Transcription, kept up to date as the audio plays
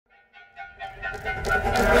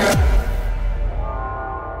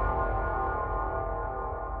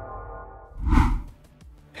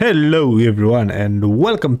Hello everyone and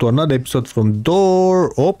welcome to another episode from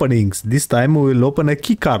Door Openings. This time we will open a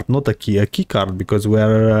key card, not a key, a key card, because we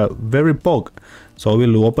are very pog. So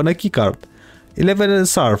we'll open a key card. 11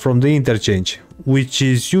 SR from the interchange, which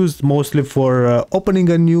is used mostly for opening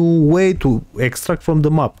a new way to extract from the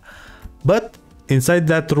map. But inside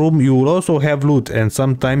that room you will also have loot, and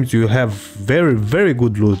sometimes you have very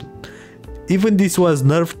good loot. Even this was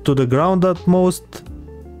nerfed to the ground at most,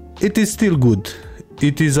 it is still good.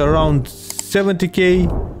 It is around 70k,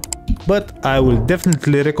 but I will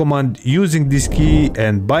definitely recommend using this key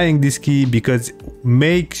and buying this key because it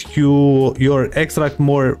makes your extract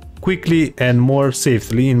more quickly and more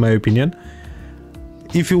safely, in my opinion.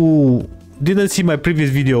 If you didn't see my previous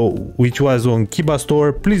video, which was on Kiba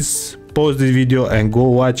store, please pause this video and go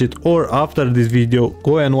watch it, or after this video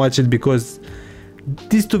go and watch it, because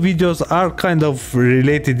these two videos are kind of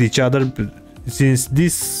related to each other, since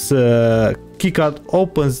this keycard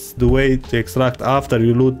opens the way to extract after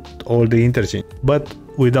you loot all the interchange. But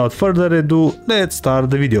without further ado, let's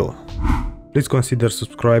start the video. Please consider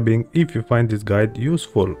subscribing if you find this guide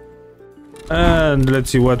useful. And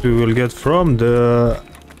let's see what we will get from the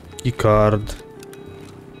keycard.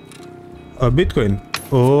 A Bitcoin.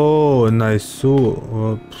 Oh, nice.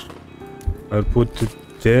 So I'll put it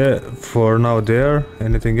there for now. There.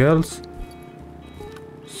 Anything else?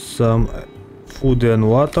 Some food and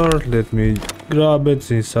water. Let me grab it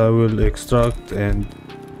since I will extract and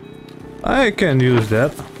I can use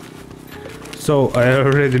that. So I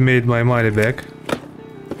already made my money back.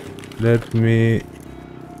 Let me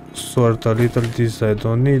sort a little this. I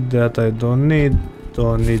don't need that. I don't need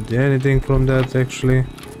anything from that actually.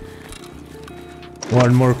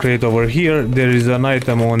 One more crate over here. There is an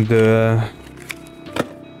item on the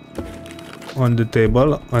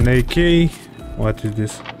table, an AK. What is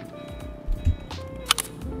this?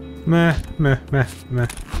 Meh.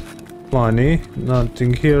 Money.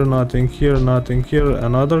 Nothing here, nothing here, nothing here.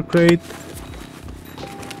 Another crate.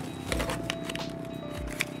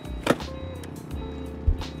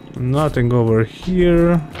 Nothing over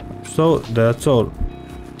here. So that's all.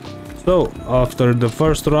 So after the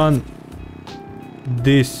first run,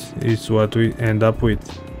 this is what we end up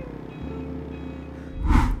with.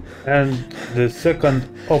 And the second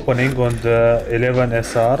opening on the 11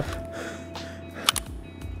 SR.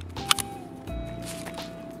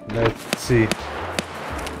 Let's see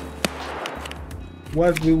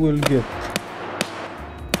what we will get.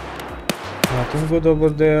 Nothing good over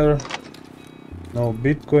there. No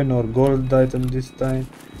Bitcoin or gold item this time.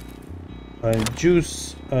 A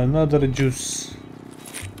juice, another juice.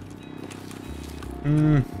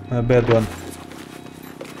 A bad one.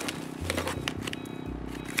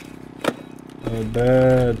 A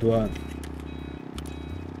bad one.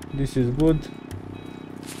 This is good.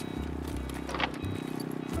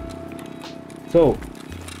 So,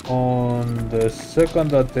 on the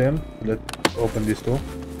second attempt, let's open this too.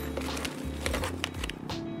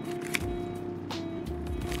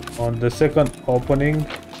 On the second opening,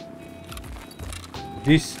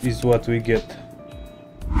 this is what we get.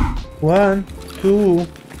 1, 2,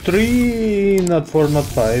 3, not 4, not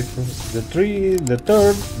 5. The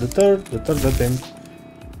third attempt.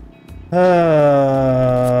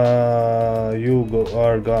 You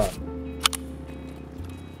are gone.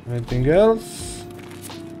 Anything else?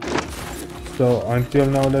 So until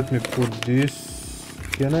now, let me put this.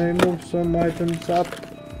 Can I move some items up?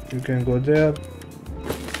 You can go there.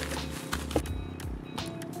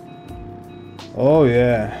 Oh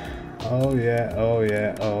yeah.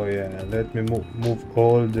 Let me move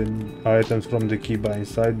all the items from the Kiba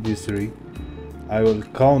inside this rig. I will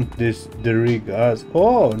count the rig as,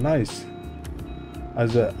 oh nice,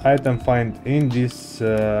 as an item find in this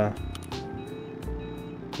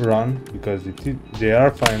run, because they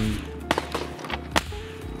are fine.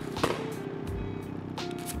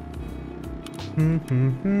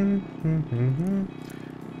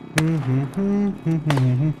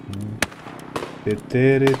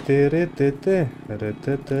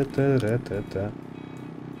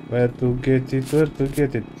 Where to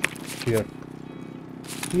get it? Here.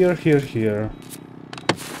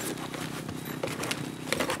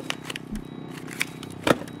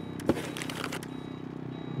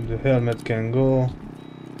 The helmet can go.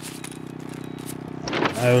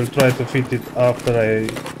 I will try to fit it after I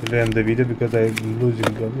end the video, because I'm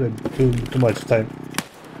losing too much time.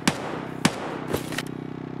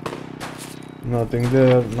 Nothing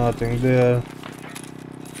there.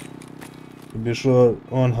 To be sure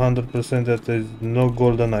 100% that there is no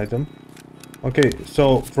golden item. Okay,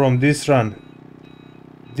 so from this run,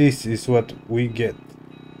 this is what we get.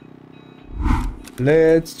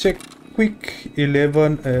 Let's check quick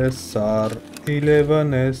 11 SR.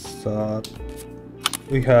 11 SR.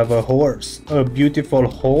 We have a horse. A beautiful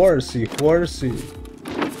horsey.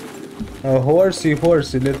 A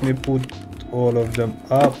horsey. Let me put all of them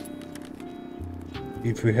up.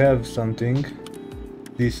 If we have something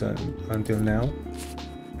decent until now.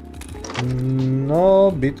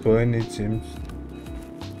 No Bitcoin, it seems.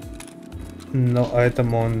 No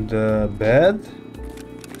item on the bed.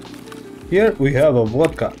 Here we have a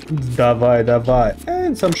vodka. Давай.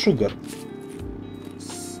 And some sugar.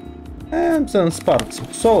 And some sparks.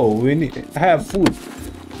 So we have food.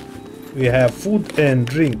 We have food and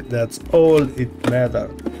drink. That's all it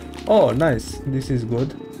matters. Oh, nice. This is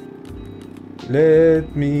good.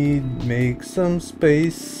 Let me make some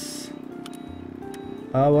space.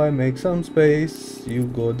 How I make some space? You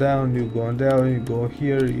go down, you go down, you go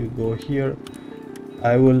here, you go here.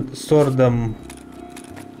 I will sort them.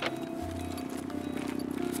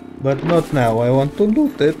 But not now. I want to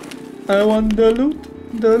loot it. I want the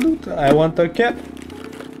loot. I want a cap.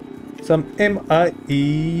 Some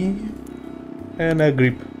MIE. And a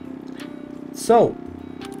grip. So.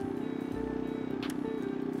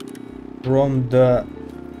 From the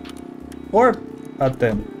fourth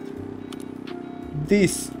attempt.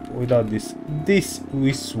 This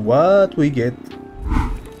is what we get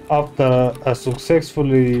after a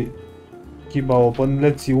successfully Kiba open.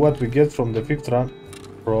 Let's see what we get from the fifth run.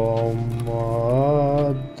 From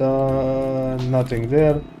nothing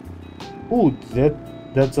there. Ooh,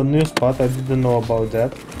 that's a new spot. I didn't know about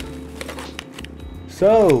that.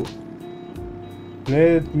 So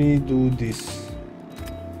let me do this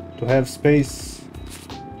to have space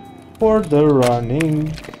for the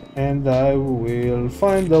running. And I will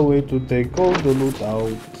find a way to take all the loot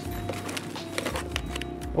out.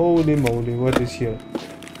 Holy moly, what is here?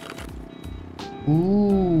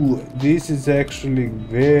 Ooh, this is actually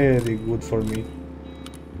very good for me.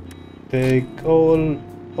 Take all.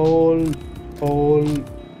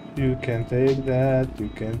 You can take that, you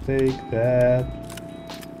can take that.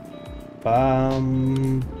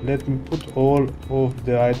 Bam. Let me put all of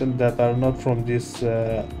the items that are not from this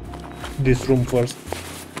room first.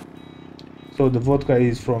 So the vodka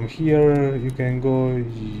is from here. You can go.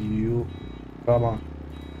 You, come on.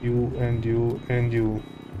 You and you and you.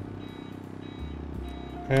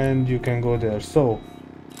 And you can go there. So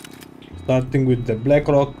starting with the black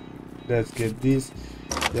rock. Let's get this.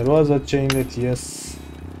 There was a chainlet, yes.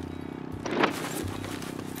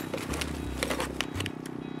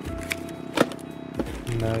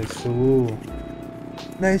 Nice.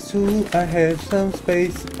 Nice. I have some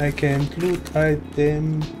space. I can't loot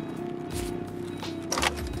item.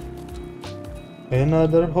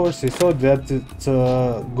 Another horsey. So that it's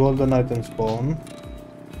a golden item spawn.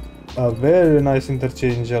 A very nice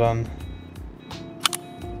interchange run.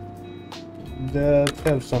 That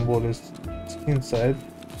have some bullets inside.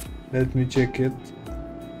 Let me check it.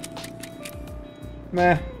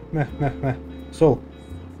 Meh. So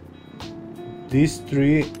these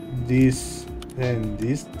three, this and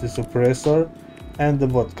this, the suppressor and the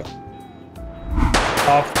vodka.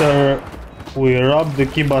 After we rob the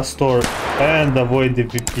Kiba store and avoid the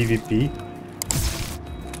PvP,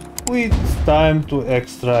 it's time to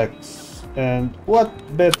extract. And what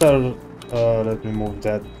better, let me move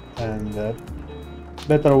that and that,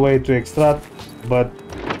 better way to extract but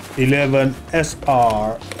 11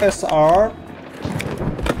 SR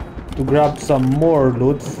to grab some more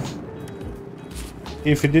loot.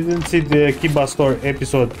 If you didn't see the Kiba store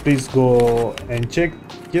episode, please go and check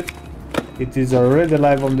it. It is already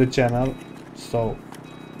live on the channel, so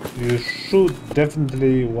you should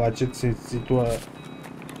definitely watch it since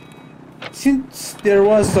there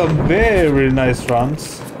was some very nice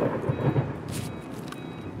runs.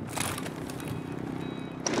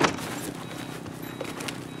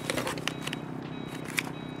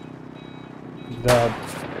 That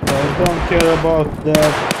I don't care about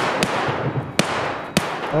that.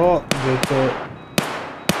 Oh,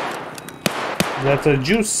 that's a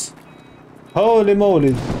juice. Holy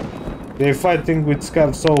moly, they're fighting with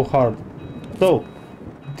Scav so hard. So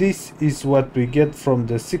this is what we get from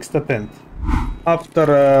the sixth attempt. After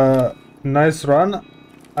a nice run,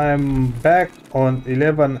 I'm back on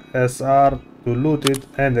 11 SR to loot it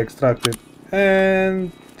and extract it.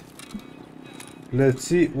 And let's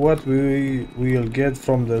see what we will get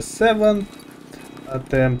from the seventh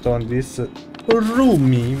attempt on this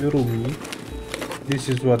roomy. This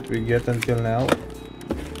is what we get until now.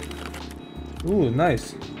 Ooh,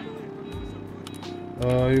 nice.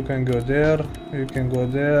 You can go there, you can go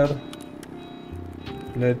there.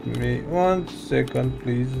 Let me 1 second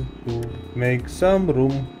please to make some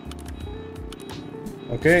room.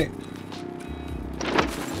 Okay,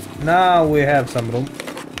 Now we have some room.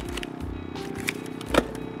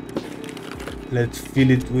 Let's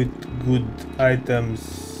fill it with good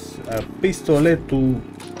items. A pistoletto.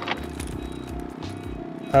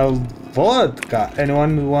 A vodka.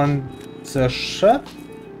 Anyone wants a shot?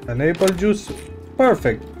 An apple juice?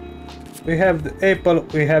 Perfect. We have the apple,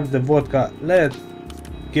 we have the vodka. Let's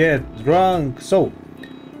get drunk. So,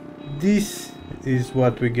 this is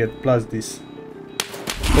what we get plus this.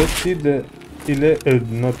 Let's see the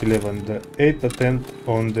not 11, the 8th attempt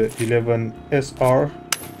on the 11 SR,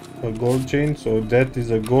 a gold chain. So that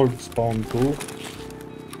is a gold spawn too.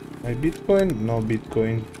 My Bitcoin? No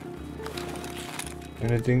Bitcoin.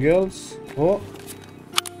 Anything else? Oh,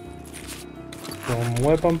 some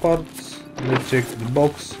weapon parts. Let's check the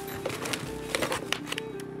box.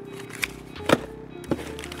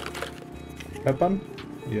 Weapon?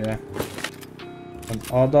 Yeah. An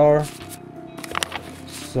other.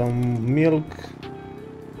 Some milk.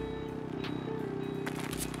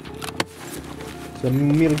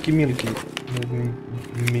 Some milky. Let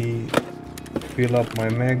me fill up my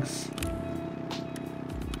mags.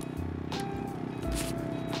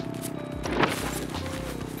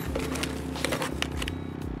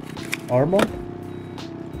 Armor?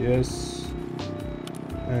 Yes.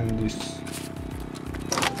 And this.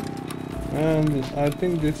 And I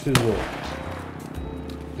think this is all.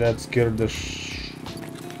 That scared the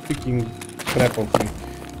freaking crap of me.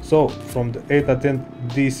 So from the 8th attempt,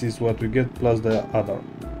 this is what we get plus the other.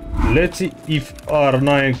 Let's see if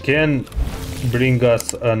R9 can bring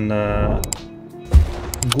us an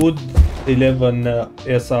good 11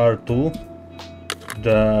 SR2.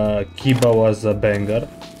 The Kiba was a banger.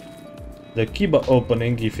 The Kiba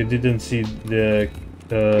opening, if you didn't see the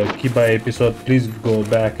Kiba episode, please go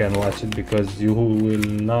back and watch it because you will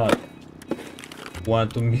not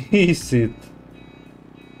want to miss it.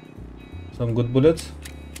 Some good bullets.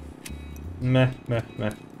 Meh.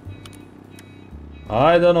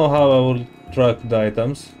 I don't know how I will track the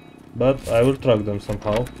items, but I will track them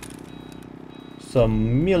somehow.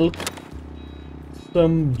 Some milk,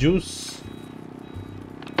 some juice.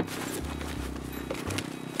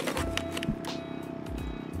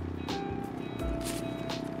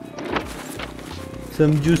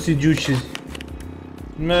 Some juicy juices.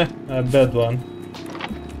 Meh, a bad one.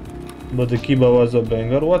 But the Kiba was a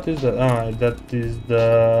banger. What is that? Ah, that is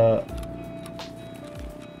the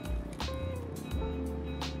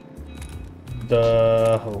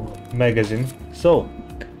magazine. So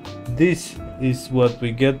this is what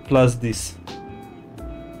we get plus this.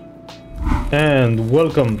 And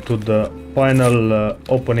welcome to the final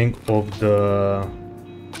opening of the,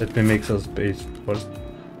 let me make some space first,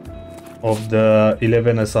 of the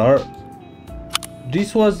 11 SR.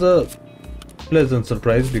 This was a pleasant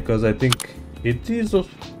surprise because I think it is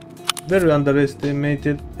very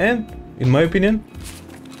underestimated, and in my opinion,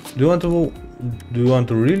 do you want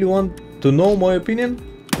to really want to know my opinion?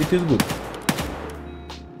 It is good.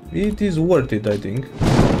 It is worth it, I think.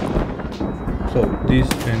 So this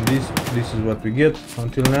and this is what we get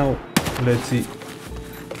until now. Let's see.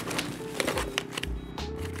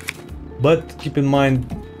 But keep in mind,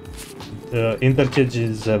 Interchange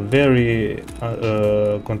is a very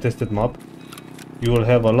contested map. You will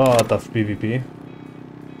have a lot of PvP,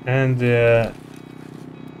 and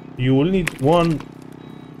you will need one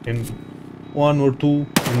or two,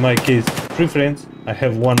 in my case 3 friends. I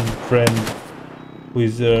have one friend who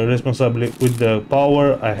is responsible with the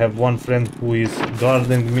power. I have one friend who is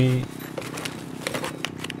guarding me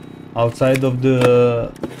outside of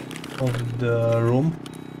the room,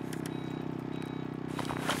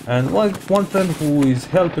 and one friend who is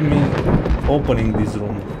helping me opening this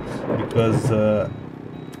room, because a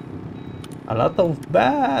lot of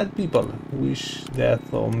bad people wish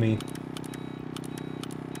death on me.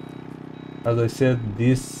 As I said,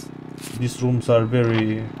 these rooms are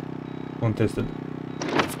very contested,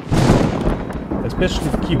 especially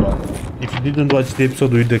Kiba. If you didn't watch the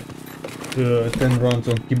episode with the 10 rounds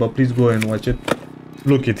on Kiba, please go and watch it.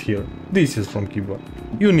 Look at here, this is from Kiba.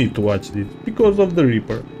 You need to watch this because of the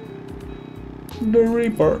Reaper. The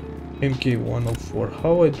Reaper MK104.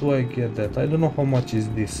 How do I get that? I don't know how much is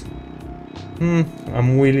this.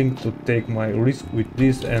 I'm willing to take my risk with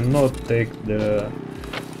this and not take the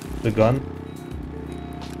gun.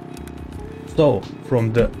 So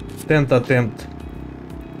from the 10th attempt,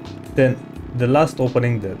 the last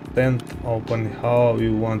opening, the 10th opening, how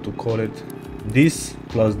you want to call it, this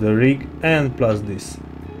plus the rig and plus this.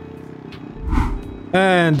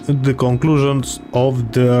 And the conclusions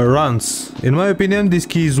of the runs. In my opinion, this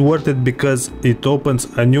key is worth it because it opens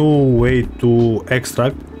a new way to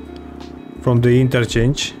extract from the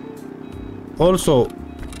interchange. Also,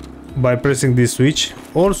 by pressing this switch.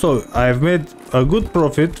 Also, I've made a good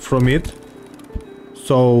profit from it,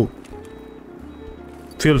 so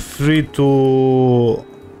feel free to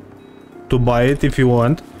buy it if you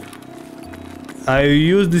want. I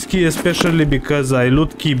use this key especially because I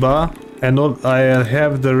loot Kiba and I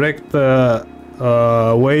have direct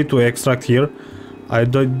way to extract here. I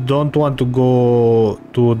don't want to go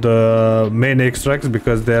to the main extracts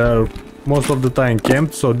because they are most of the time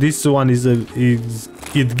camped. So this one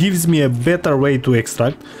it gives me a better way to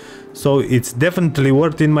extract. So it's definitely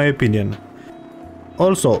worth in my opinion.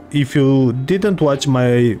 Also, if you didn't watch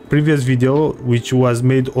my previous video, which was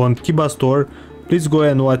made on Kiba store, please go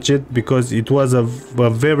and watch it because it was a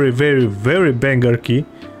very banger key.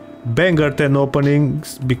 Banger 10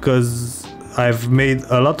 openings because I've made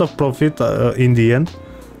a lot of profit in the end.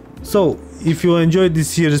 So if you enjoyed this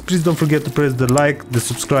series, please don't forget to press the like, the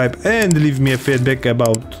subscribe, and leave me a feedback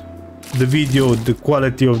about the video, the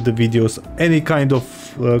quality of the videos, any kind of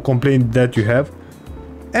complaint that you have.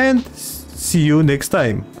 And see you next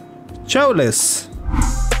time. Ciao les!